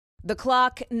The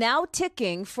clock now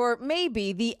ticking for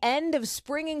maybe the end of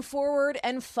springing forward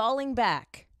and falling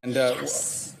back. And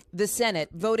yes. The Senate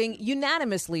voting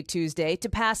unanimously Tuesday to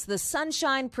pass the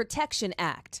Sunshine Protection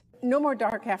Act. No more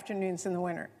dark afternoons in the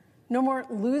winter. No more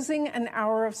losing an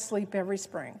hour of sleep every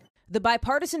spring. The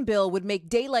bipartisan bill would make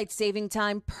daylight saving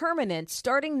time permanent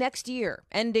starting next year,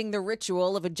 ending the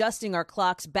ritual of adjusting our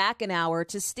clocks back an hour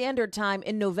to standard time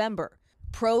in November.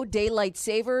 Pro-daylight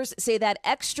savers say that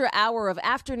extra hour of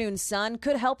afternoon sun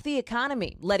could help the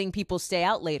economy, letting people stay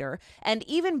out later, and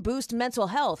even boost mental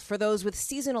health for those with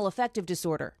seasonal affective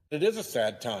disorder. It is a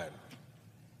sad time.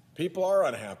 People are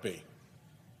unhappy.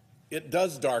 It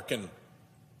does darken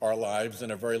our lives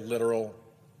in a very literal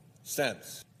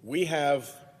sense. We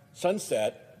have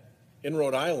sunset in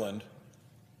Rhode Island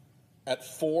at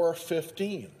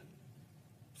 4:15.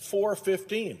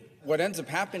 4:15. What ends up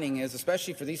happening is,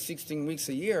 especially for these 16 weeks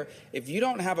a year, if you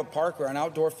don't have a park or an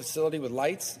outdoor facility with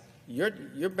lights, you're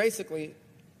basically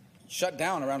shut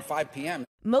down around 5 p.m.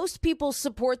 Most people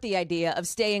support the idea of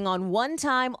staying on one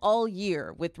time all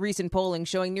year, with recent polling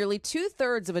showing nearly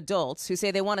 2/3 of adults who say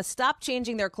they want to stop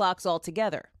changing their clocks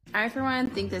altogether. I, for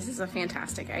one, think this is a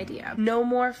fantastic idea. No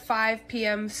more 5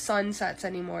 p.m. sunsets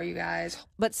anymore, you guys.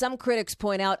 But some critics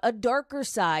point out a darker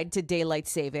side to daylight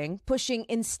saving, pushing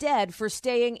instead for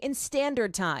staying in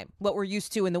standard time, what we're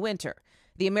used to in the winter.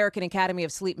 The American Academy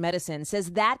of Sleep Medicine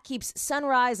says that keeps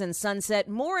sunrise and sunset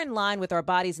more in line with our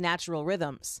body's natural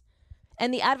rhythms.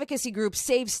 And the advocacy group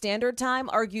Save Standard Time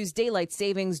argues daylight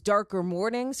savings darker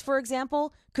mornings, for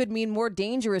example, could mean more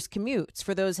dangerous commutes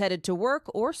for those headed to work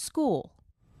or school.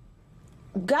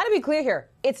 Got to be clear here.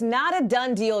 It's not a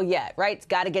done deal yet, right? It's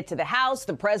got to get to the House.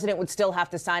 The president would still have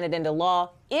to sign it into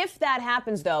law. If that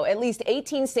happens, though, at least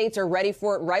 18 states are ready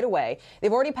for it right away.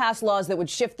 They've already passed laws that would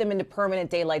shift them into permanent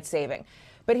daylight saving.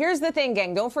 But here's the thing,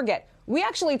 gang. Don't forget, we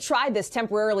actually tried this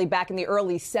temporarily back in the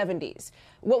early 70s.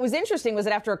 What was interesting was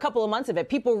that after a couple of months of it,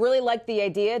 people really liked the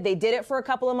idea. They did it for a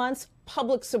couple of months.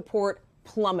 Public support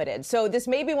plummeted. So this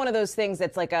may be one of those things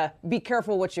that's like a be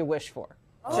careful what you wish for.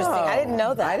 Interesting. I didn't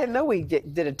know that. I didn't know we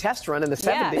did a test run in the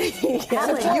 70s.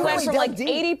 Yeah. So you went from like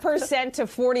 80% to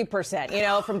 40%, you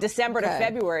know, from December to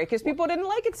February, because people didn't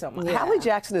like it so much. Yeah. Hallie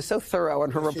Jackson is so thorough in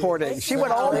her reporting. She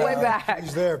went all the way back.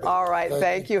 She's there. All right.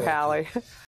 Thank you, Hallie.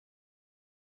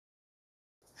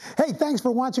 Hey, thanks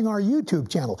for watching our YouTube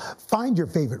channel. Find your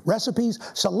favorite recipes,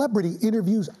 celebrity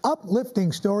interviews,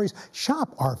 uplifting stories,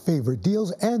 shop our favorite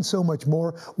deals, and so much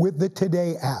more with the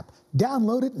Today app.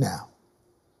 Download it now.